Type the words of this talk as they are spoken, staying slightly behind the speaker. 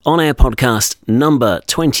On Air podcast number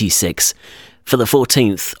 26 for the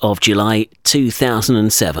 14th of July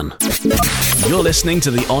 2007. You're listening to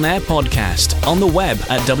the On Air podcast on the web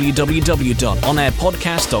at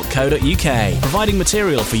www.onairpodcast.co.uk, providing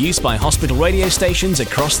material for use by hospital radio stations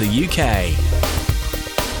across the UK.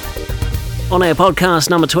 On Air podcast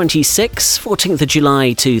number 26, 14th of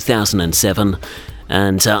July 2007.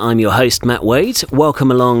 And I'm your host, Matt Wade.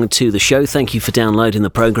 Welcome along to the show. Thank you for downloading the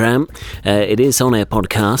programme. It is On Air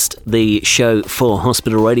Podcast, the show for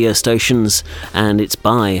hospital radio stations, and it's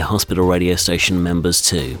by hospital radio station members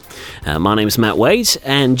too. My name is Matt Wade,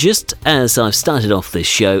 and just as I've started off this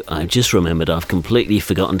show, I've just remembered I've completely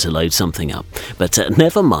forgotten to load something up. But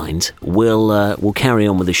never mind, we'll carry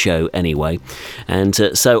on with the show anyway.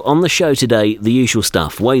 And so on the show today, the usual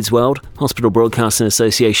stuff. Wade's World, Hospital Broadcasting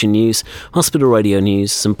Association news, hospital radio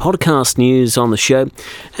news, some podcast news on the show,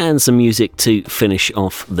 and some music to finish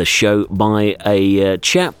off the show by a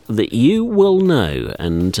chap that you will know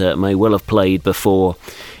and may well have played before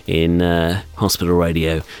in hospital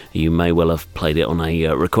radio. You may well have played it on a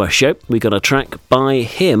request show. We got a track by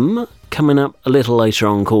him coming up a little later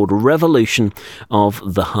on called Revolution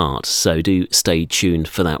of the Heart, so do stay tuned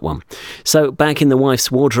for that one. So back in the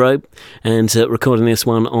wife's wardrobe and recording this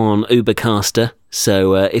one on Ubercaster,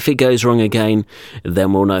 so if it goes wrong again,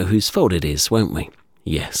 then we'll know whose fault it is, won't we?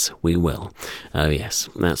 Yes, we will. Oh yes,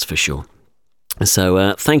 that's for sure.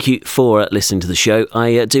 So thank you for listening to the show.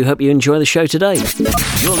 I do hope you enjoy the show today.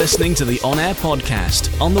 You're listening to the On Air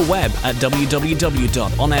podcast on the web at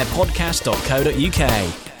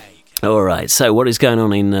www.onairpodcast.co.uk. All right, so what is going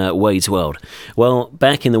on in Wade's World? Well,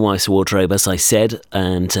 back in the wife's wardrobe, as I said,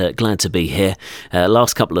 and glad to be here.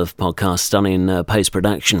 Last couple of podcasts done in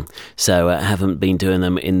post-production, so I haven't been doing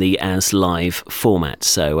them in the as live format.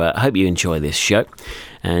 So I hope you enjoy this show.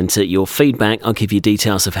 And your feedback, I'll give you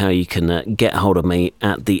details of how you can get hold of me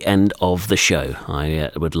at the end of the show.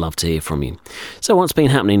 I would love to hear from you. So what's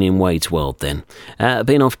been happening in Wade's World then?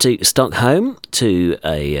 Been off to Stockholm to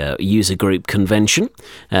a user group convention,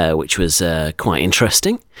 which was quite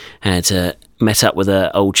interesting. Had met up with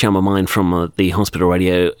an old chum of mine from the hospital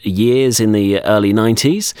radio years in the early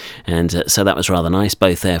 90s, and so that was rather nice,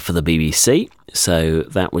 both there for the BBC, so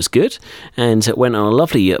that was good. And went on a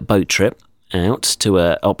lovely boat trip out to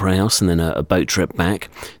a opera house and then a boat trip back,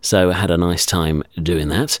 so I had a nice time doing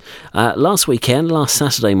that. Last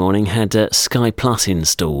Saturday morning, had Sky Plus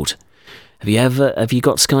installed. Have you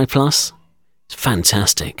got Sky Plus? It's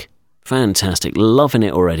fantastic, loving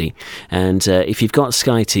it already. And if you've got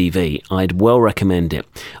Sky TV, I'd well recommend it.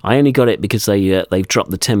 I only got it because they've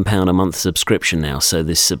dropped the £10 a month subscription now, so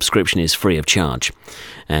this subscription is free of charge.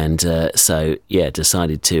 And so yeah,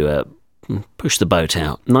 decided to push the boat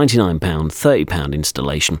out. £99, £30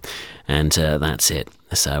 installation, and that's it.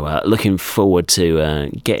 So looking forward to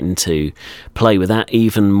getting to play with that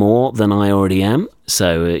even more than I already am.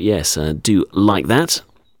 So yes, do like that.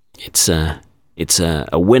 It's a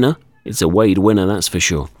winner. It's a Wade winner, that's for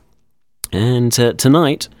sure. And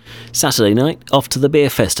tonight, Saturday night, off to the beer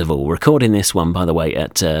festival. Recording this one, by the way,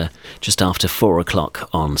 at just after 4 o'clock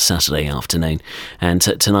on Saturday afternoon. And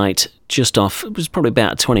tonight, just off, it was probably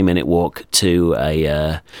about a 20-minute walk to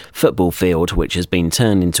a football field, which has been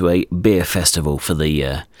turned into a beer festival for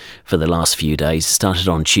the last few days. Started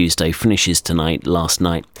on Tuesday, finishes last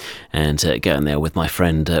night, and going there with my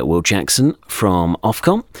friend Will Jackson from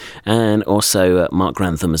Ofcom, and also Mark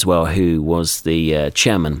Grantham as well, who was the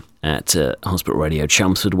chairman at Hospital Radio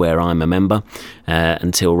Chelmsford, where I'm a member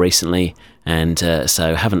until recently, and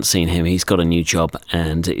so haven't seen him. He's got a new job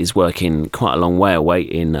and is working quite a long way away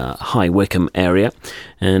in High Wycombe area,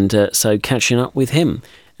 and so catching up with him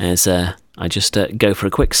as I just go for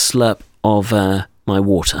a quick slurp of my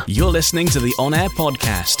water. You're listening to the On Air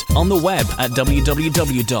podcast on the web at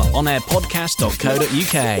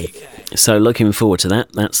www.onairpodcast.co.uk. So looking forward to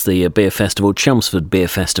that. That's the beer festival, Chelmsford Beer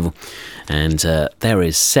Festival, and there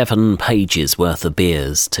is 7 pages worth of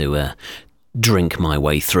beers to drink my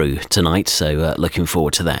way through tonight, so looking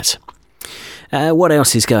forward to that. What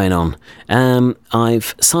else is going on?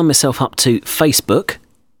 I've signed myself up to Facebook.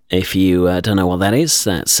 If you don't know what that is,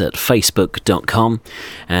 that's at facebook.com,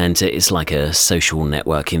 and it's like a social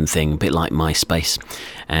networking thing, a bit like MySpace.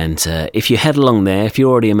 And if you head along there, if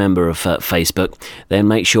you're already a member of Facebook, then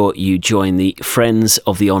make sure you join the Friends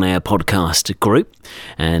of the On Air podcast group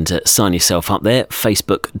and sign yourself up there,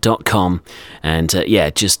 facebook.com, and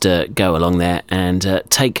just go along there and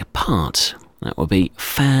take part. That would be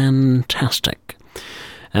fantastic.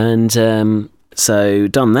 And so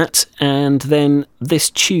done that, and then this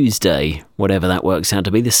Tuesday, whatever that works out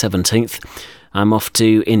to be, the 17th, I'm off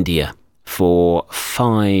to India for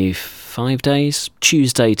 5 5 days,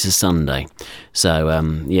 Tuesday to Sunday. So,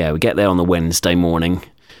 we get there on the Wednesday morning.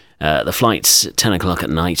 The flight's 10 o'clock at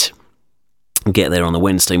night. Get there on the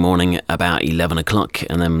Wednesday morning about 11 o'clock,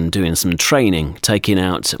 and then doing some training, taking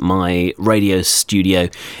out my radio studio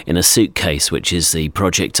in a suitcase, which is the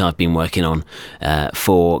project I've been working on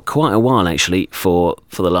for quite a while, actually, for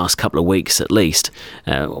the last couple of weeks at least,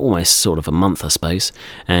 almost sort of a month, I suppose.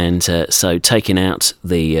 And so taking out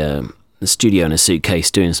the studio in a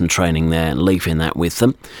suitcase, doing some training there and leaving that with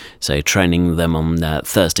them. So training them on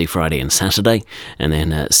Thursday, Friday and Saturday, and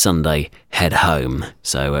then Sunday head home.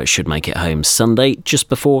 So should make it home Sunday just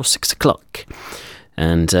before 6 o'clock.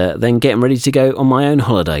 And then getting ready to go on my own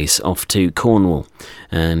holidays off to Cornwall.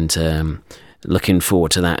 And looking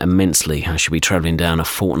forward to that immensely. I should be travelling down a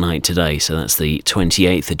fortnight today, so that's the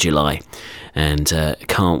 28th of July. And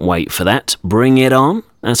can't wait for that. Bring it on.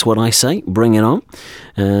 That's what I say. Bring it on.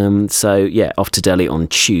 Off to Delhi on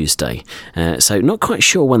Tuesday. So not quite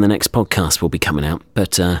sure when the next podcast will be coming out,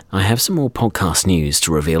 but I have some more podcast news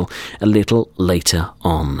to reveal a little later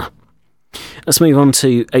on. Let's move on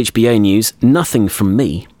to HBA news. Nothing from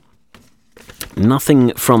me.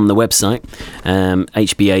 Nothing from the website,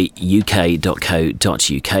 hbauk.co.uk.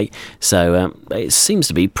 So it seems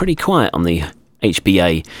to be pretty quiet on the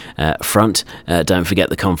HBA front. Don't forget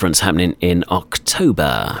the conference happening in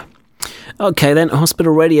October. Okay then,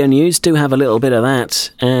 hospital radio news, do have a little bit of that,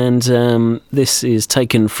 and this is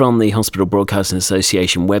taken from the Hospital Broadcasting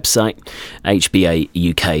Association website,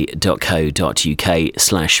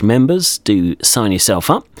 hbauk.co.uk/members. Do sign yourself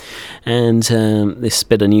up. And this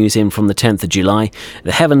bit of news in from the 10th of July.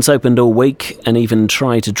 The heavens opened all week and even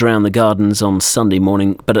tried to drown the gardens on Sunday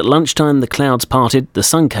morning, but at lunchtime the clouds parted, the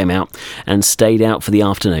sun came out and stayed out for the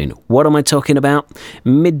afternoon. What am I talking about?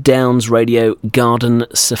 Mid Downs Radio Garden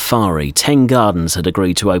Safari. 10 gardens had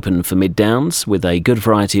agreed to open for Mid Downs with a good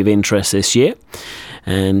variety of interest this year.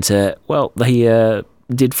 And, they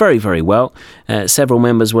did very, very well. Several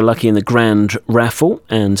members were lucky in the grand raffle,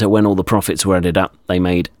 and when all the profits were added up, they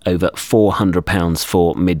made over £400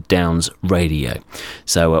 for Mid Downs Radio.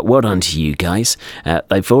 So well done to you guys.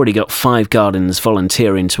 They've already got 5 gardens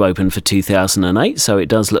volunteering to open for 2008, so it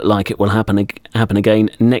does look like it will happen again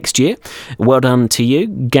next year. Well done to you,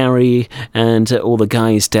 Gary, and all the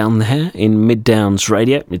guys down there in Mid Downs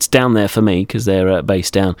Radio. It's down there for me because they're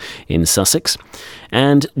based down in Sussex.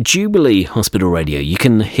 And Jubilee Hospital Radio. You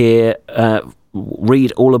can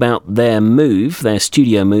read all about their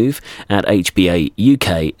studio move at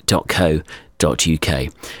hbauk.co.uk.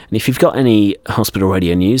 And if you've got any hospital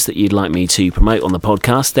radio news that you'd like me to promote on the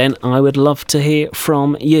podcast, then I would love to hear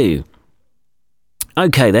from you.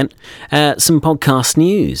 Okay then, some podcast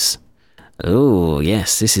news. Oh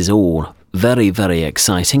yes, this is all very, very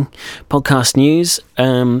exciting. Podcast news,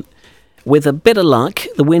 with a bit of luck,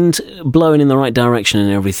 the wind blowing in the right direction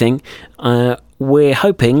and everything, we're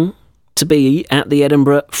hoping to be at the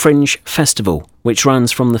Edinburgh Fringe Festival, which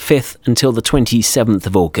runs from the 5th until the 27th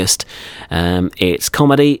of August. It's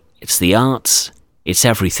comedy, it's the arts, it's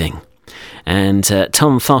everything. And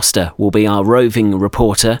Tom Foster will be our roving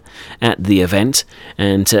reporter at the event.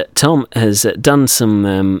 And Tom has done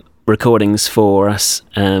some recordings for us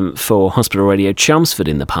for Hospital Radio Chelmsford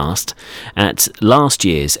in the past at last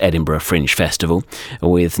year's Edinburgh Fringe Festival,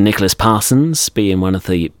 with Nicholas Parsons being one of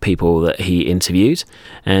the people that he interviewed.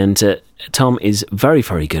 And Tom is very,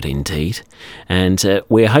 very good indeed. And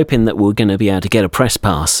we're hoping that we're going to be able to get a press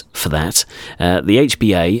pass for that. The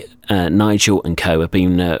HBA, Nigel and co, have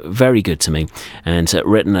been very good to me and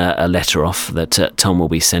written a letter off that Tom will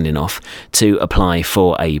be sending off to apply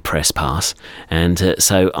for a press pass. And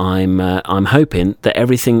so I'm hoping that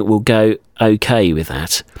everything will go okay with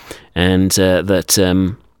that, and that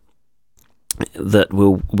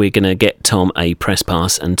we're going to get Tom a press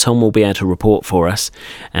pass, and Tom will be able to report for us.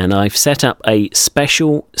 And I've set up a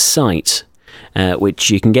special site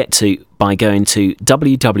which you can get to by going to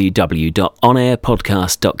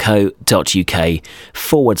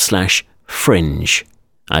www.onairpodcast.co.uk/fringe.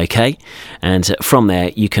 Okay, and from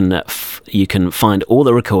there you can find all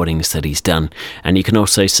the recordings that he's done, and you can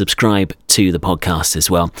also subscribe to the podcast as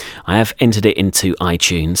well. I have entered it into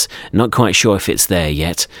iTunes. Not quite sure if it's there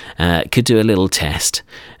yet. Could do a little test,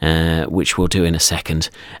 which we'll do in a second.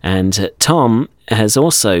 And Tom has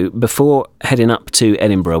also, before heading up to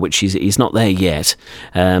Edinburgh, which he's not there yet,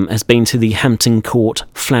 has been to the Hampton Court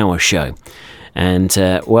Flower Show. And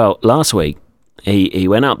last week he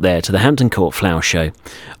went up there to the Hampton Court Flower Show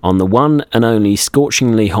on the one and only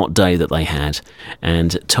scorchingly hot day that they had,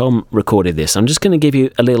 and Tom recorded this. I'm just going to give you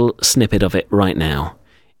a little snippet of it right now,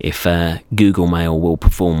 if Google Mail will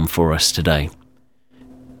perform for us today.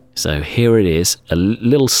 So here it is, a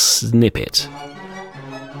little snippet.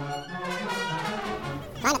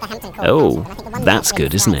 Oh, that's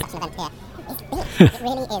good, isn't it? It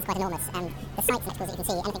really is quite enormous. The sites and that you can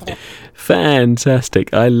see, anything to do.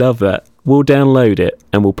 Fantastic. I love that. We'll download it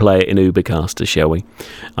and we'll play it in Ubercaster, shall we?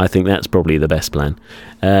 I think that's probably the best plan.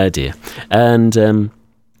 Dear. And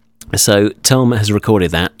so Tom has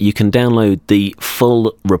recorded that. You can download the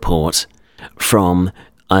full report from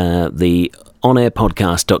the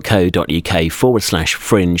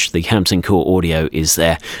onairpodcast.co.uk/fringe. The Hampton Court audio is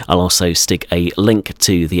there. I'll also stick a link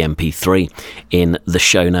to the MP3 in the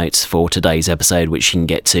show notes for today's episode, which you can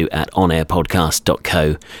get to at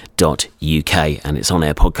onairpodcast.co.uk, and it's On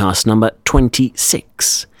Air Podcast number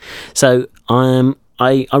 26. So I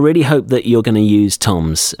really hope that you're going to use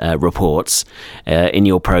Tom's reports in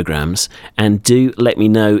your programs, and do let me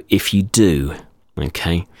know if you do.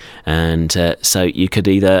 Okay, and so you could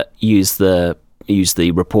either use the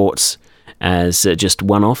reports as just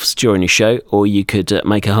one-offs during your show, or you could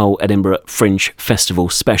make a whole Edinburgh Fringe Festival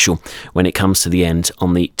special when it comes to the end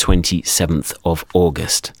on the 27th of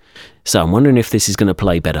August. So I'm wondering if this is going to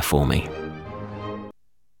play better for me.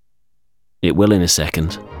 It will in a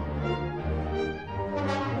second.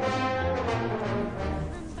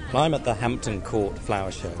 I'm at the Hampton Court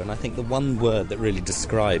Flower Show, and I think the one word that really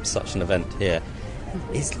describes such an event here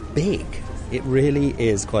is big. It really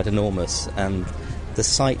is quite enormous, and the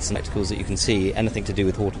sights and spectacles that you can see, anything to do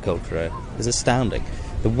with horticulture, is astounding.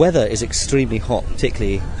 The weather is extremely hot,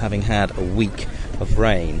 particularly having had a week of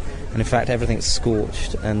rain, and in fact everything's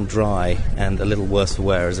scorched and dry and a little worse for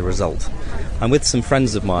wear as a result. I'm with some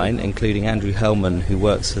friends of mine, including Andrew Hellman, who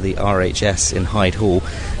works for the RHS in Hyde Hall,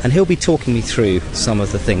 and he'll be talking me through some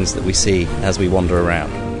of the things that we see as we wander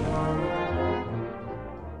around.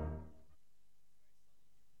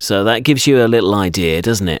 So that gives you a little idea,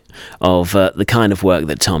 doesn't it, of the kind of work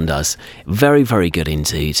that Tom does. Very, very good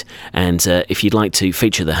indeed. And if you'd like to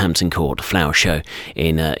feature the Hampton Court Flower Show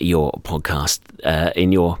in your podcast,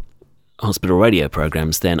 in your hospital radio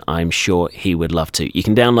programs, then I'm sure he would love to. You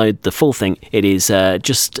can download the full thing. It is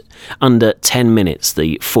just under 10 minutes,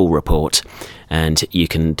 the full report. And you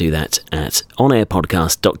can do that at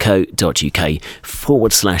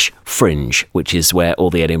onairpodcast.co.uk/fringe, which is where all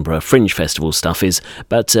the Edinburgh Fringe Festival stuff is.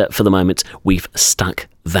 But for the moment, we've stuck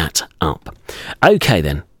that up. Okay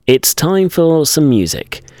then, it's time for some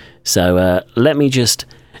music. So let me just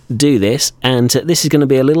do this, and this is going to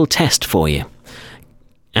be a little test for you.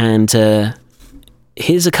 And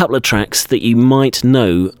here's a couple of tracks that you might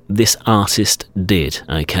know this artist did,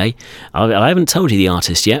 okay? I haven't told you the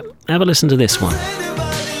artist yet. Have a listen to this one.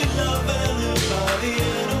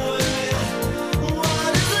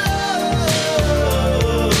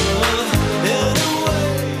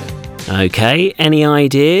 Okay, any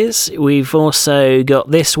ideas? We've also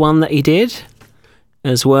got this one that he did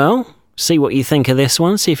as well. See what you think of this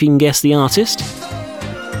one. See if you can guess the artist.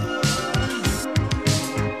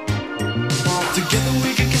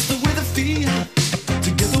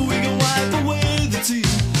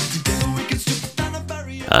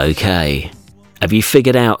 Okay, have you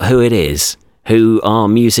figured out who it is? Who our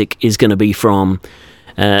music is going to be from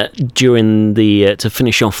during the to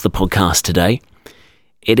finish off the podcast today?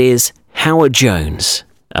 It is Howard Jones.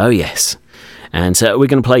 Oh yes, and we're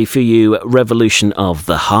going to play for you Revolution of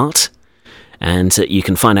the Heart, and you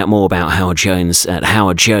can find out more about Howard Jones at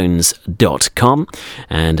howardjones.com,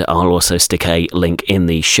 and I'll also stick a link in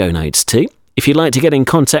the show notes too. If you'd like to get in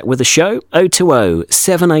contact with the show,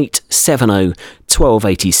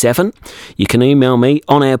 020-7870-1287. You can email me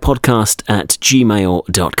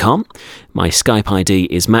onairpodcast@gmail.com. My Skype ID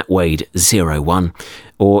is mattwade01.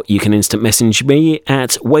 Or you can instant message me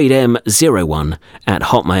at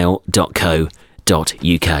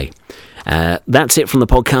wadem01@hotmail.co.uk. That's it from the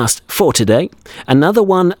podcast for today. Another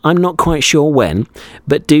one, I'm not quite sure when,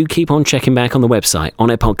 but do keep on checking back on the website,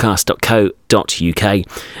 onairpodcast.co.uk,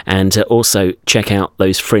 and also check out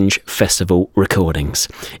those Fringe Festival recordings.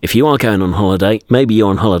 If you are going on holiday, maybe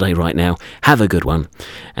you're on holiday right now, have a good one.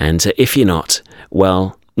 And if you're not,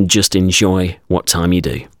 well, just enjoy what time you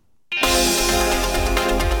do.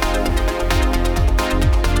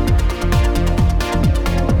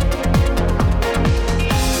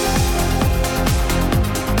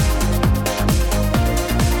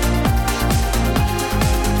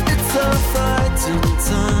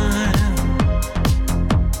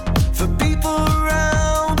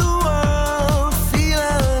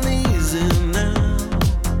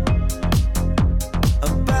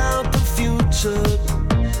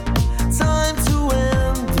 Time to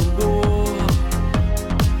end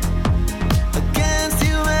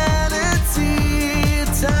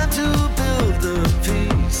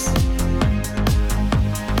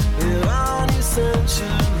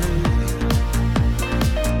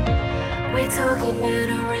talking about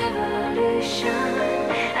a revolution,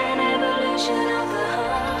 an evolution of the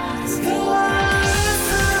heart. The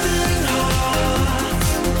listening heart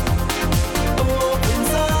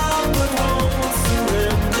opens up but won't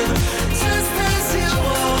surrender, just as you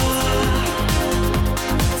are,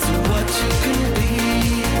 to what you can be.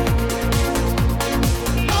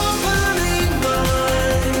 Opening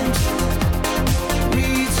mind,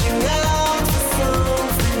 reaching out for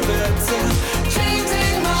something better,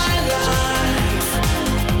 changing my life.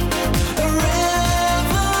 A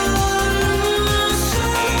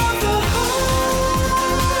revolution of the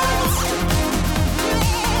heart.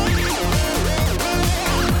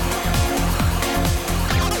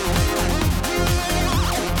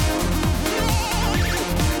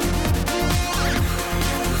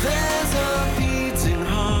 There's a beating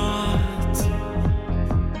heart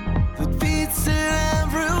that beats in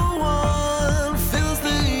everyone, fills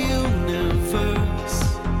the universe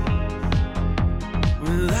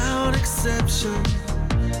without exception.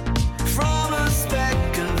 From a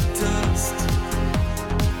speck of dust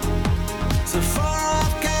to far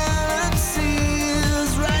off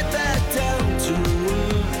galaxies, right back down to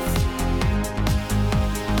earth.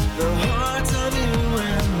 The hearts of you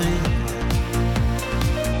and me.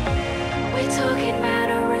 We're talking about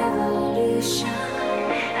a revolution,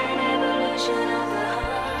 an evolution of the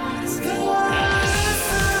heart. The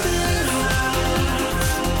listening heart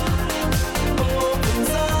opens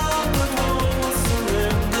up but won't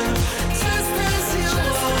surrender, just as you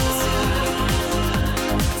are,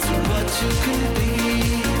 to what you can be.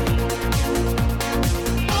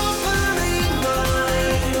 Opening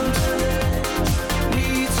mind,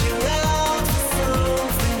 reaching out for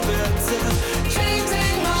something better,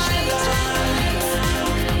 changing my life.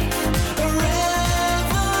 A revolution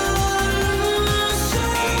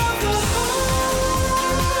of the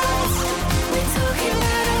heart. We're talking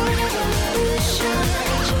about a revolution,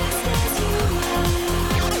 just as you are.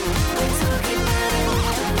 We're talking about a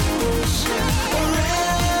revolution, a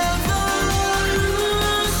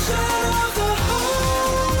revolution of the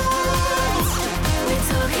heart. We're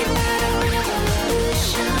talking about a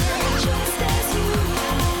revolution, just as you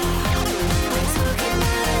are. We're talking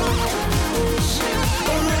about a revolution, a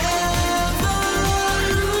revolution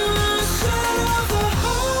of the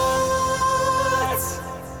heart.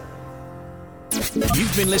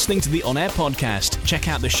 You've been listening to the On Air Podcast. Check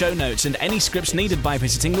out the show notes and any scripts needed by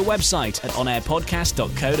visiting the website at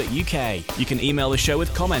onairpodcast.co.uk. You can email the show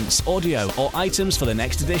with comments, audio, or items for the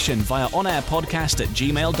next edition via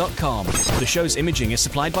onairpodcast@gmail.com. The show's imaging is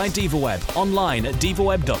supplied by DivaWeb, online at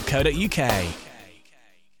divaweb.co.uk.